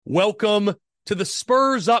Welcome to the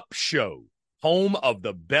Spurs Up Show, home of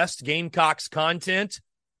the best Gamecocks content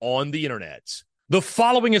on the internet. The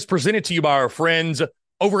following is presented to you by our friends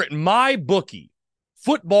over at MyBookie.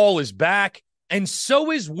 Football is back, and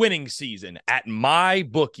so is winning season at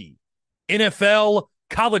MyBookie. NFL,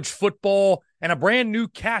 college football, and a brand new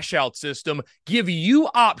cash-out system give you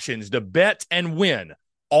options to bet and win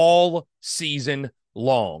all season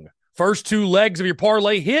long. First two legs of your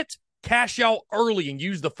parlay hit, cash out early and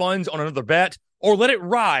use the funds on another bet, or let it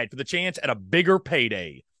ride for the chance at a bigger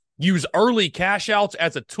payday. Use early cash outs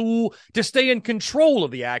as a tool to stay in control of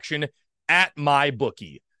the action at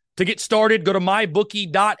MyBookie. To get started, go to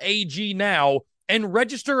mybookie.ag now and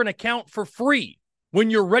register an account for free. When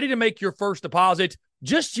you're ready to make your first deposit,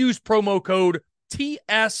 just use promo code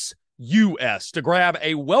TSUS to grab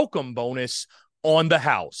a welcome bonus on the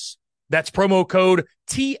house. That's promo code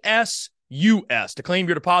TSUS to claim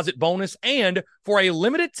your deposit bonus and, for a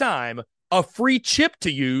limited time, a free chip to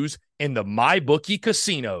use in the MyBookie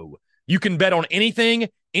casino. You can bet on anything,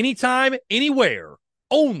 anytime, anywhere,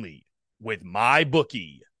 only with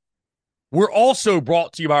MyBookie. We're also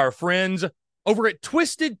brought to you by our friends over at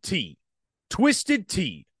Twisted Tea. Twisted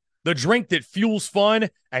Tea, the drink that fuels fun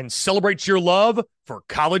and celebrates your love for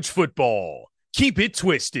college football. Keep it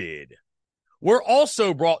twisted. We're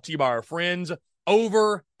also brought to you by our friends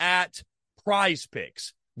over at Prize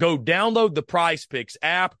Picks. Go download the Prize Picks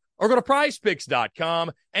app or go to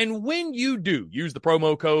prizepicks.com. And when you do, use the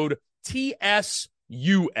promo code TSUS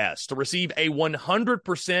to receive a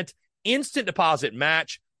 100% instant deposit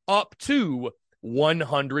match up to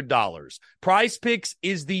 $100. Prize Picks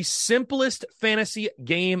is the simplest fantasy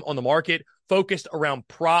game on the market, focused around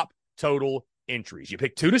prop total entries. You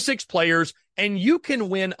pick 2 to 6 players, and you can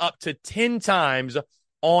win up to 10 times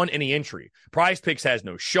on any entry. Prize Picks has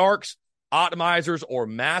no sharks, optimizers, or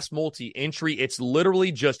mass multi-entry. It's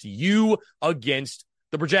literally just you against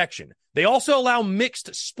the projection. They also allow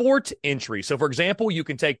mixed sport entry. So, for example, you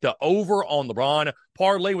can take the over on LeBron,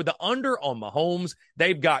 parlay with the under on Mahomes.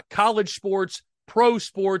 They've got college sports, pro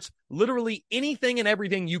sports, literally anything and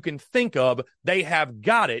everything you can think of. They have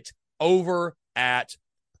got it over at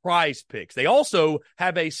Prize Picks. They also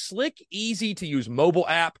have a slick, easy-to-use mobile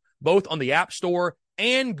app, both on the App Store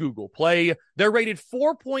and Google Play. They're rated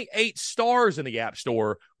 4.8 stars in the App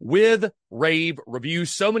Store with rave reviews.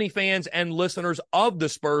 So many fans and listeners of the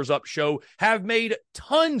Spurs Up Show have made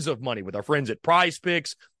tons of money with our friends at Prize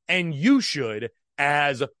Picks, and you should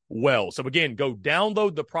as well. So again, go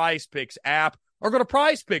download the Prize Picks app or go to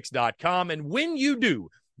prizepicks.com, and when you do,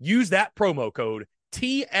 use that promo code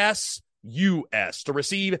TSUS to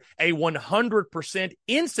receive a 100%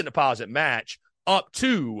 instant deposit match up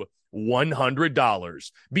to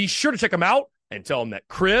 $100. Be sure to check them out and tell them that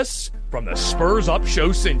Chris from the Spurs Up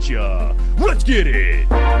Show sent you. Let's get it.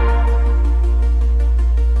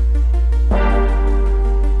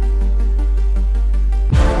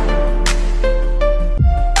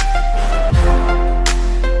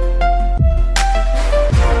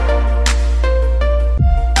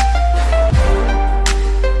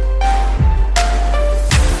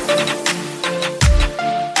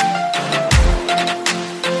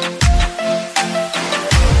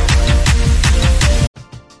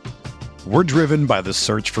 We're driven by the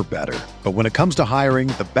search for better. But when it comes to hiring,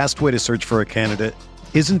 the best way to search for a candidate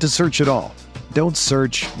isn't to search at all. Don't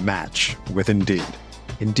search, match with Indeed.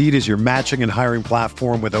 Indeed is your matching and hiring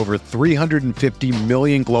platform with over 350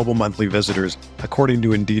 million global monthly visitors, according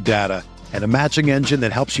to Indeed data, and a matching engine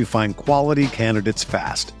that helps you find quality candidates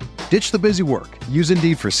fast. Ditch the busy work. Use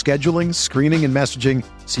Indeed for scheduling, screening, and messaging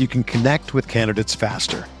so you can connect with candidates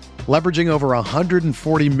faster. Leveraging over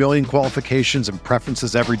 140 million qualifications and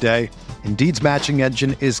preferences every day, Indeed's matching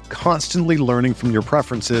engine is constantly learning from your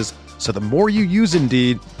preferences, so the more you use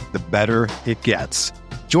Indeed, the better it gets.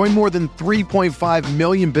 Join more than 3.5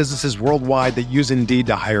 million businesses worldwide that use Indeed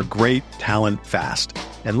to hire great talent fast.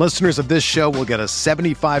 And listeners of this show will get a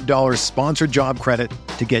 $75 sponsored job credit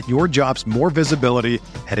to get your jobs more visibility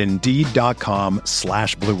at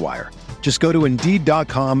Indeed.com/Blue Wire. Just go to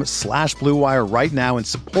Indeed.com/Blue Wire right now and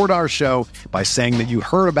support our show by saying that you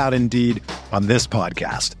heard about Indeed on this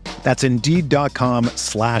podcast. That's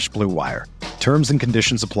Indeed.com/Blue Wire. Terms and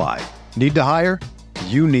conditions apply. Need to hire?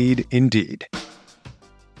 You need Indeed.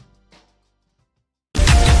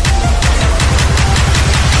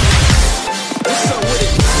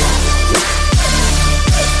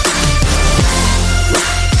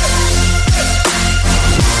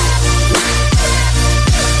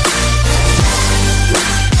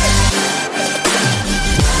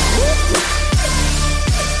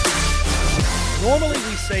 Normally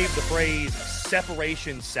we save the phrase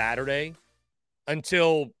Separation Saturday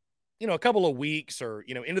until a couple of weeks or,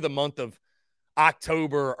 into the month of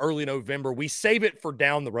October, early November. We save it for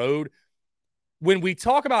down the road. When we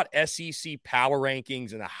talk about SEC power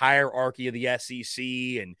rankings and the hierarchy of the SEC,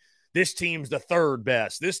 and this team's the third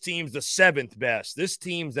best, this team's the seventh best, this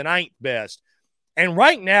team's the ninth best. And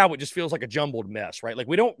right now, it just feels like a jumbled mess, right? Like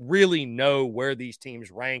we don't really know where these teams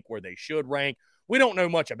rank, where they should rank. We don't know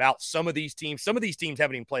much about some of these teams. Some of these teams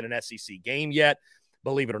haven't even played an SEC game yet,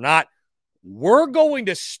 believe it or not. We're going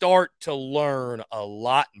to start to learn a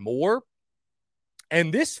lot more.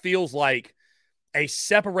 And this feels like a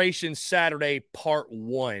Separation Saturday Part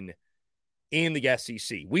 1 in the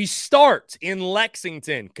SEC. We start in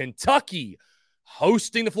Lexington, Kentucky,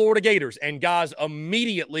 hosting the Florida Gators. And guys,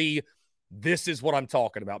 immediately, this is what I'm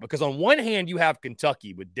talking about. Because on one hand, you have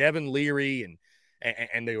Kentucky with Devin Leary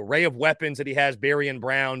and the array of weapons that he has, Berrien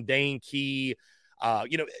Brown, Dane Key,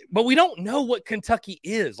 but we don't know what Kentucky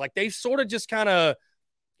is. Like they sort of just kind of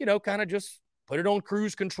just put it on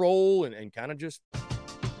cruise control and kind of just.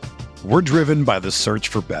 We're driven by the search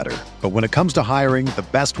for better. But when it comes to hiring, the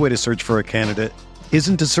best way to search for a candidate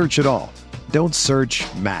isn't to search at all. Don't search,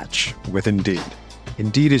 match with Indeed.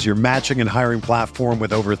 Indeed is your matching and hiring platform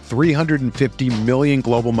with over 350 million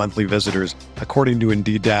global monthly visitors, according to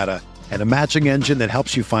Indeed data, and a matching engine that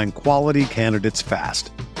helps you find quality candidates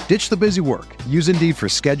fast. Ditch the busy work. Use Indeed for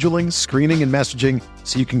scheduling, screening, and messaging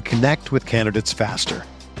so you can connect with candidates faster.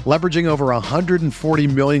 Leveraging over 140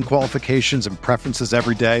 million qualifications and preferences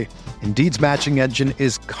every day, Indeed's matching engine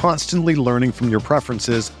is constantly learning from your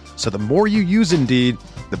preferences, so the more you use Indeed,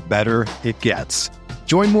 the better it gets.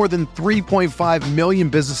 Join more than 3.5 million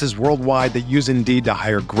businesses worldwide that use Indeed to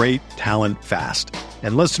hire great talent fast.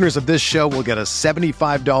 And listeners of this show will get a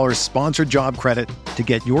 $75 sponsored job credit to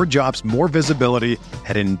get your jobs more visibility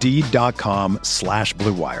at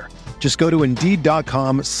Indeed.com/Blue Wire. Just go to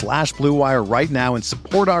Indeed.com/Blue Wire right now and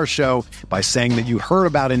support our show by saying that you heard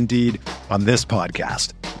about Indeed on this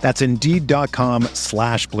podcast. That's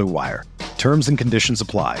Indeed.com/Blue Wire. Terms and conditions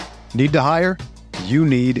apply. Need to hire? You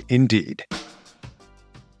need Indeed.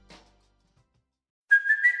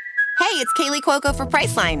 Hey, it's Kaylee Cuoco for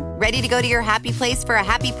Priceline. Ready to go to your happy place for a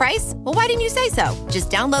happy price? Well, why didn't you say so? Just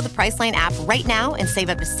download the Priceline app right now and save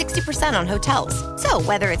up to 60% on hotels. So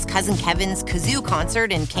whether it's Cousin Kevin's Kazoo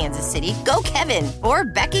Concert in Kansas City, go Kevin, or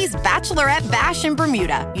Becky's Bachelorette Bash in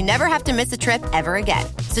Bermuda, you never have to miss a trip ever again.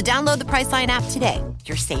 So download the Priceline app today.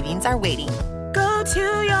 Your savings are waiting. Go to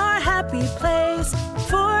your happy place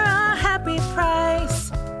for a happy price.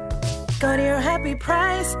 Go to your happy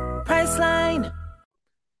price, Priceline.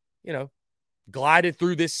 Glided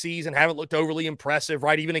through this season, haven't looked overly impressive,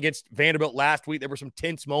 right? Even against Vanderbilt last week, there were some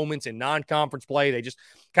tense moments in non-conference play. They just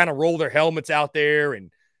kind of roll their helmets out there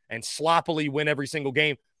and sloppily win every single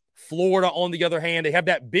game. Florida, on the other hand, they have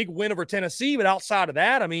that big win over Tennessee, but outside of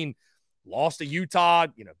that, lost to Utah,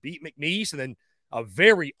 beat McNeese, and then a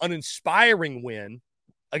very uninspiring win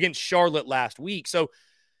against Charlotte last week. So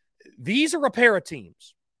these are a pair of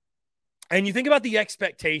teams. And you think about the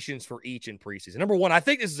expectations for each in preseason. Number one, I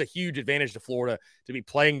think this is a huge advantage to Florida to be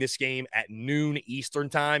playing this game at noon Eastern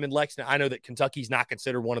time in Lexington. I know that Kentucky's not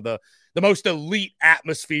considered one of the most elite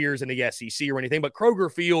atmospheres in the SEC or anything, but Kroger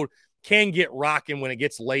Field can get rocking when it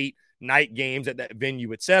gets late night games at that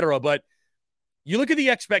venue, et cetera. But you look at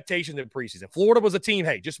the expectations in preseason. Florida was a team,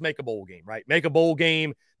 hey, just make a bowl game, right? Make a bowl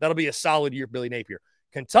game. That'll be a solid year for Billy Napier.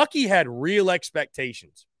 Kentucky had real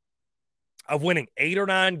expectations of winning 8 or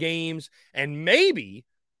 9 games and maybe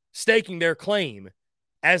staking their claim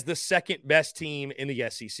as the second best team in the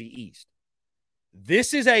SEC East.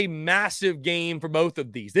 This is a massive game for both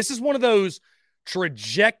of these. This is one of those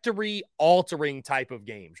trajectory altering type of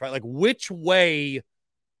games, right? Like, which way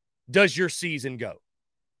does your season go?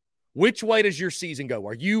 Which way does your season go?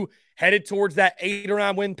 Are you headed towards that 8 or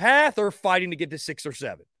 9 win path or fighting to get to 6 or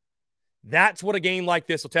 7? That's what a game like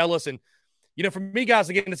this will tell us. And for me, guys,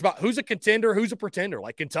 again, it's about who's a contender, who's a pretender.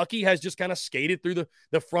 Like Kentucky has just kind of skated through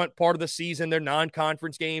the front part of the season, their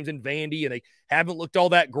non-conference games in Vandy, and they haven't looked all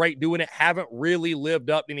that great doing it, haven't really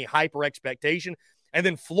lived up to any hyper expectation. And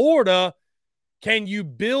then Florida, can you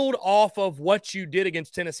build off of what you did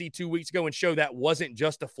against Tennessee 2 weeks ago and show that wasn't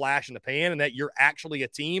just a flash in the pan and that you're actually a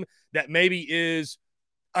team that maybe is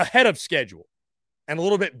ahead of schedule and a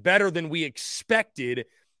little bit better than we expected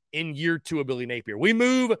in year 2 of Billy Napier? We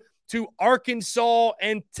move to Arkansas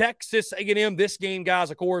and Texas A&M. This game, guys,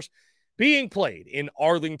 of course, being played in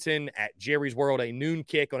Arlington at Jerry's World, a noon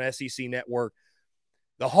kick on SEC Network.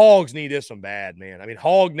 The Hogs need this one bad, man.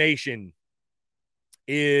 Hog Nation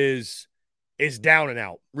is down and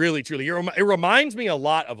out, really, truly. It reminds me a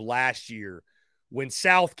lot of last year when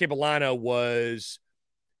South Carolina was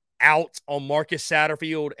out on Marcus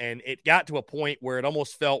Satterfield, and it got to a point where it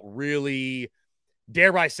almost felt really,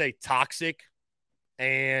 dare I say, toxic,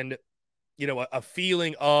 and a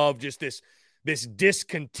feeling of just this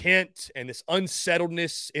discontent and this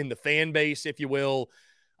unsettledness in the fan base, if you will.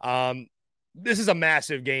 This is a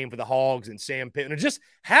massive game for the Hogs and Sam Pittman, and just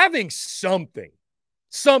having something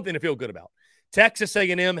to feel good about. Texas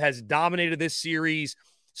A&M has dominated this series.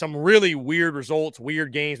 Some really weird results,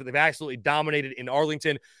 weird games, but they've absolutely dominated in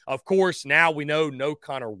Arlington. Of course, now we know no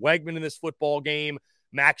Connor Wegman in this football game.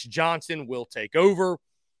 Max Johnson will take over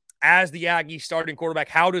as the Aggies starting quarterback.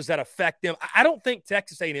 How does that affect them? I don't think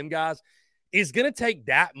Texas A&M, guys, is going to take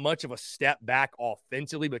that much of a step back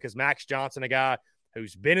offensively, because Max Johnson, a guy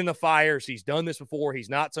who's been in the fires, he's done this before. He's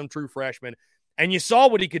not some true freshman. And you saw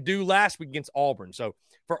what he could do last week against Auburn. So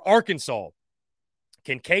for Arkansas,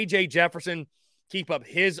 can KJ Jefferson keep up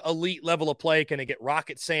his elite level of play? Can it get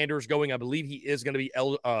Rocket Sanders going? I believe he is going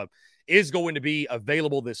to be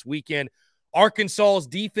available this weekend. Arkansas's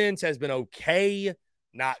defense has been okay,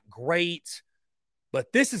 not great,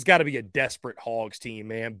 but this has got to be a desperate Hogs team,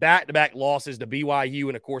 man. Back-to-back losses to BYU,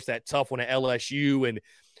 and of course that tough one at LSU. And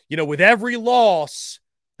with every loss,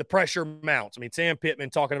 the pressure mounts. I mean, Sam Pittman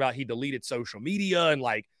talking about he deleted social media, and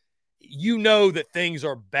that things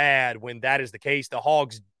are bad when that is the case. The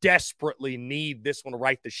Hogs desperately need this one to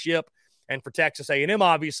right the ship. And for Texas A&M,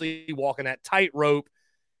 obviously, walking that tightrope,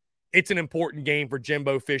 it's an important game for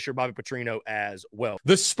Jimbo Fisher, Bobby Petrino as well.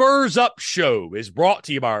 The Spurs Up Show is brought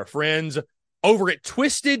to you by our friends over at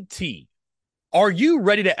Twisted Tea. Are you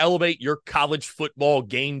ready to elevate your college football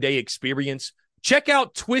game day experience? Check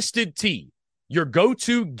out Twisted Tea, your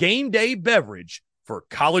go-to game day beverage for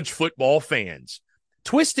college football fans.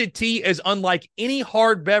 Twisted Tea is unlike any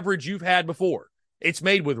hard beverage you've had before. It's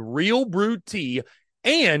made with real brewed tea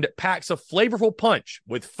and packs a flavorful punch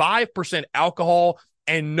with 5% alcohol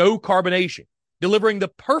and no carbonation, delivering the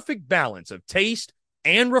perfect balance of taste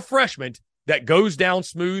and refreshment that goes down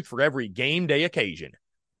smooth for every game day occasion.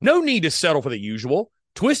 No need to settle for the usual.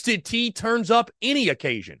 Twisted Tea turns up any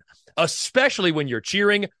occasion, especially when you're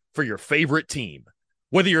cheering for your favorite team.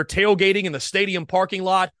 Whether you're tailgating in the stadium parking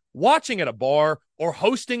lot, watching at a bar, or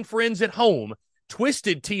hosting friends at home,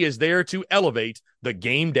 Twisted Tea is there to elevate the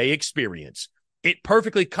game day experience. It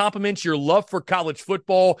perfectly complements your love for college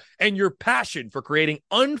football and your passion for creating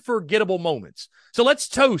unforgettable moments. So let's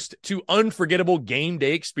toast to unforgettable game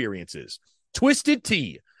day experiences. Twisted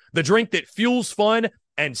Tea, the drink that fuels fun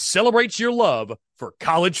and celebrates your love for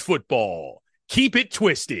college football. Keep it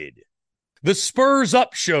twisted. The Spurs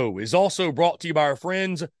Up Show is also brought to you by our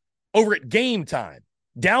friends over at Game Time.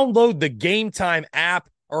 Download the Game Time app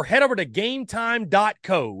or head over to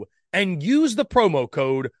gametime.co and use the promo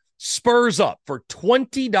code SPURSUP for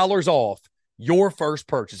 $20 off your first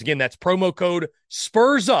purchase. Again, that's promo code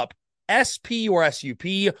SPURSUP,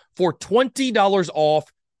 SPURSUP, for $20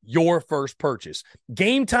 off your first purchase.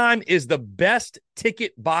 Game Time is the best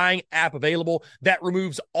ticket buying app available that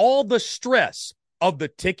removes all the stress of the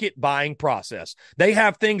ticket buying process. They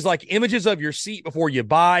have things like images of your seat before you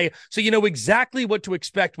buy, so you know exactly what to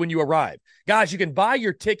expect when you arrive. Guys, you can buy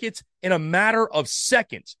your tickets in a matter of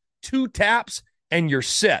seconds. 2 taps and you're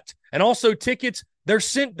set. And also tickets, they're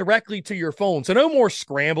sent directly to your phone. So no more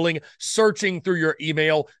scrambling, searching through your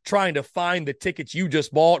email, trying to find the tickets you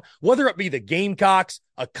just bought, whether it be the Gamecocks,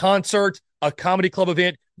 a concert, a comedy club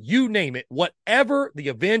event, you name it, whatever the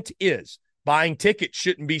event is. Buying tickets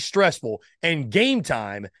shouldn't be stressful, and Game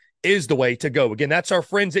Time is the way to go. Again, that's our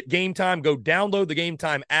friends at Game Time. Go download the Game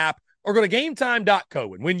Time app or go to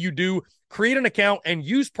gametime.co. And when you do, create an account and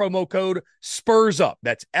use promo code SPURSUP.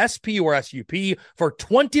 That's SPURSUP for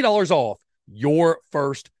 $20 off your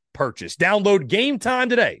first purchase. Download Game Time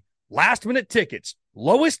today. Last-minute tickets,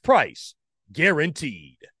 lowest price,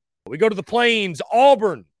 guaranteed. We go to the Plains,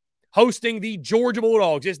 Auburn, hosting the Georgia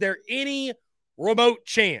Bulldogs. Is there any remote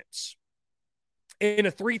chance in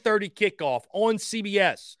a 3:30 kickoff on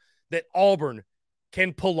CBS that Auburn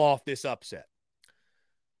can pull off this upset?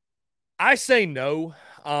 I say no.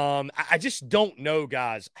 I just don't know,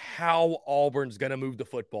 guys, how Auburn's going to move the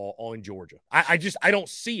football on Georgia. I don't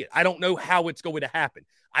see it. I don't know how it's going to happen.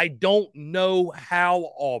 I don't know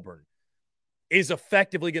how Auburn is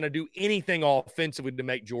effectively going to do anything offensively to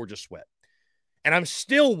make Georgia sweat. And I'm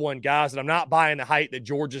still one, guys, that I'm not buying the hype that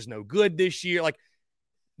Georgia's no good this year.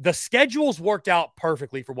 The schedule's worked out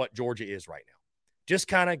perfectly for what Georgia is right now. Just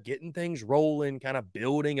kind of getting things rolling, kind of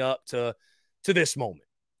building up to this moment.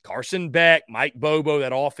 Carson Beck, Mike Bobo,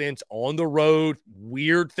 that offense on the road.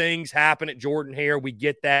 Weird things happen at Jordan-Hare. We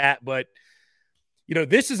get that. But,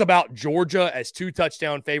 this is about Georgia as 2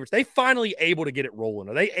 touchdown favorites. They finally able to get it rolling.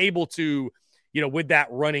 Are they able to with that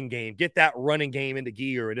running game, get that running game into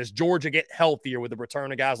gear. And does Georgia get healthier with the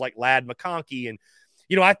return of guys like Ladd McConkey? And,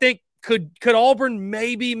 I think could Auburn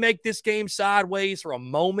maybe make this game sideways for a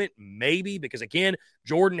moment? Maybe, because, again,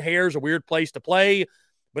 Jordan Hare's a weird place to play.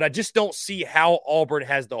 But I just don't see how Auburn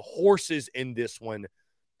has the horses in this one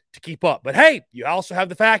to keep up. But, hey, you also have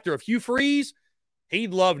the factor of Hugh Freeze.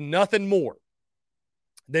 He'd love nothing more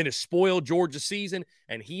than to spoil Georgia's season,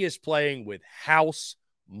 and he is playing with house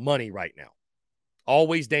money right now.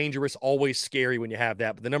 Always dangerous, always scary when you have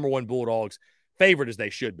that. But the number one Bulldogs, favored as they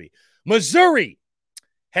should be. Missouri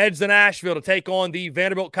heads to Nashville to take on the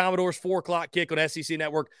Vanderbilt Commodores, 4 o'clock kick on SEC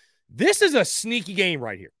Network. This is a sneaky game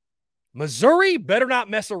right here. Missouri better not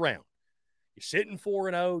mess around. You're sitting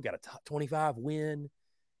 4-0, got a top 25 win.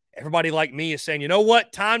 Everybody like me is saying, you know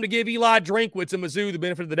what? Time to give Eli Drinkwitz and Mizzou the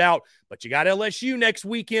benefit of the doubt. But you got LSU next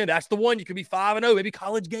weekend. That's the one. You could be 5-0, maybe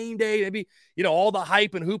College Game Day, maybe, all the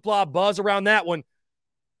hype and hoopla buzz around that one.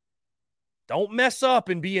 Don't mess up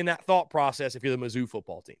and be in that thought process if you're the Mizzou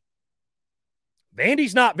football team.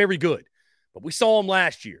 Vandy's not very good, but we saw them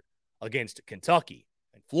last year against Kentucky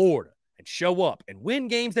and Florida and show up and win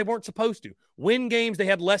games they weren't supposed to, win games they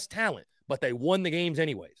had less talent, but they won the games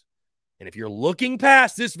anyways. And if you're looking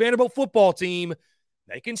past this Vanderbilt football team,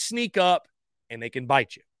 they can sneak up and they can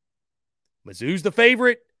bite you. Mizzou's the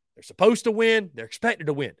favorite. They're supposed to win. They're expected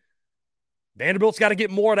to win. Vanderbilt's got to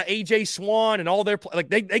get more out of A.J. Swan and all their –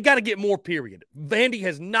 they got to get more, period. Vandy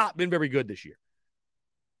has not been very good this year.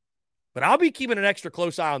 But I'll be keeping an extra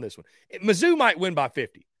close eye on this one. Mizzou might win by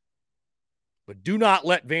 50. But do not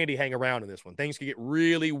let Vandy hang around in this one. Things can get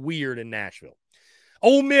really weird in Nashville.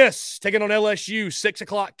 Ole Miss taking on LSU, 6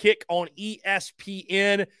 o'clock kick on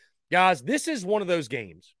ESPN. Guys, this is one of those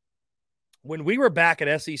games. When we were back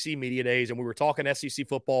at SEC Media Days and we were talking SEC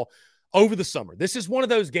football over the summer, this is one of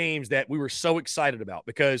those games that we were so excited about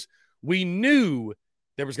because we knew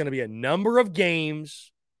there was going to be a number of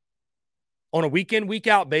games on a week-in,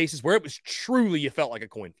 week-out basis where it was truly, you felt like a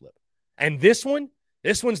coin flip. And this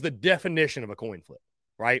one's the definition of a coin flip,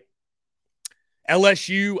 right?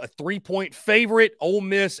 LSU, a 3-point favorite. Ole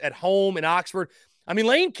Miss at home in Oxford. I mean,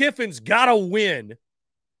 Lane Kiffin's got to win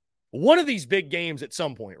one of these big games at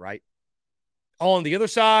some point, right? On the other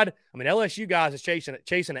side, I mean, LSU guys is chasing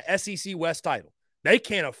an SEC West title. They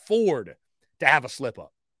can't afford to have a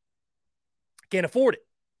slip-up. Can't afford it.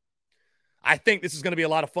 I think this is going to be a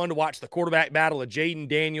lot of fun to watch the quarterback battle of Jaden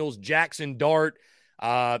Daniels, Jackson Dart.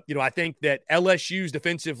 I think that LSU's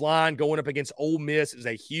defensive line going up against Ole Miss is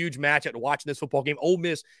a huge matchup to watch in this football game. Ole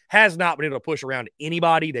Miss has not been able to push around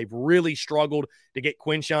anybody. They've really struggled to get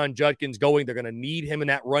Quinshon Judkins going. They're going to need him in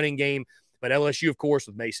that running game. But LSU, of course,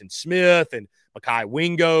 with Mason Smith and Mekhi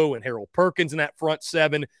Wingo and Harold Perkins in that front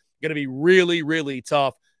seven, going to be really, really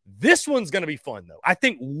tough. This one's going to be fun, though. I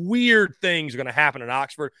think weird things are going to happen in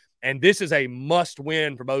Oxford, and this is a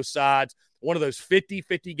must-win for both sides. One of those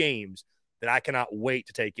 50-50 games that I cannot wait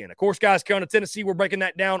to take in. Of course, guys, Carolina, Tennessee, we're breaking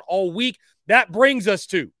that down all week. That brings us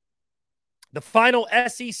to the final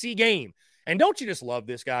SEC game. And don't you just love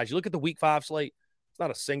this, guys? You look at the Week 5 slate, it's not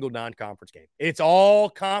a single non-conference game. It's all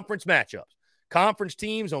conference matchups. Conference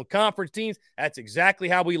teams on conference teams. That's exactly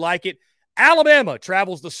how we like it. Alabama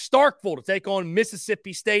travels to Starkville to take on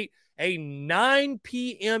Mississippi State, a 9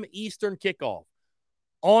 p.m. Eastern kickoff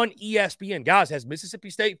on ESPN. Guys, has Mississippi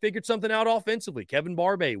State figured something out offensively? Kevin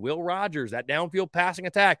Barbay, Will Rogers, that downfield passing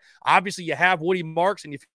attack. Obviously, you have Woody Marks,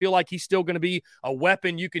 and you feel like he's still going to be a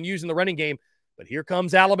weapon you can use in the running game. But here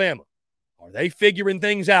comes Alabama. Are they figuring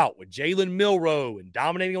things out with Jalen Milroe and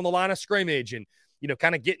dominating on the line of scrimmage and,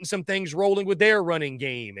 kind of getting some things rolling with their running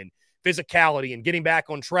game and physicality and getting back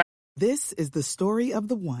on track? This is the story of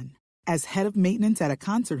the one. As head of maintenance at a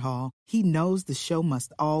concert hall, he knows the show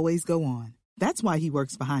must always go on. That's why he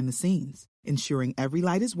works behind the scenes, ensuring every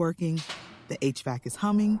light is working, the HVAC is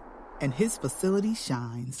humming, and his facility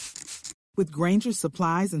shines. With Grainger's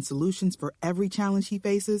supplies and solutions for every challenge he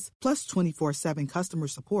faces, plus 24/7 customer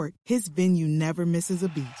support, his venue never misses a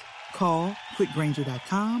beat. Call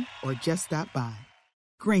quickgrainger.com or just stop by.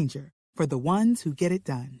 Grainger, for the ones who get it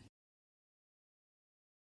done.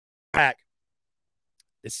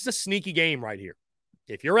 This is a sneaky game right here.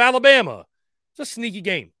 If you're Alabama, it's a sneaky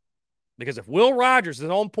game. Because if Will Rogers is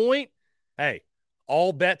on point, hey,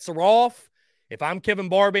 all bets are off. If I'm Kevin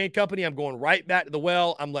Barbay and company, I'm going right back to the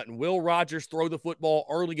well. I'm letting Will Rogers throw the football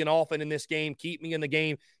early and often in this game. Keep me in the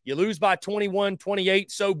game. You lose by 21,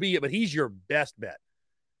 28, so be it. But he's your best bet.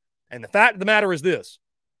 And the fact of the matter is this.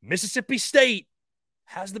 Mississippi State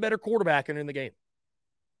has the better quarterback in the game.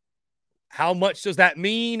 How much does that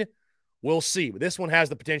mean? We'll see. But this one has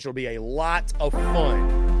the potential to be a lot of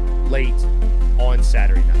fun late on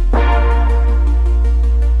Saturday night.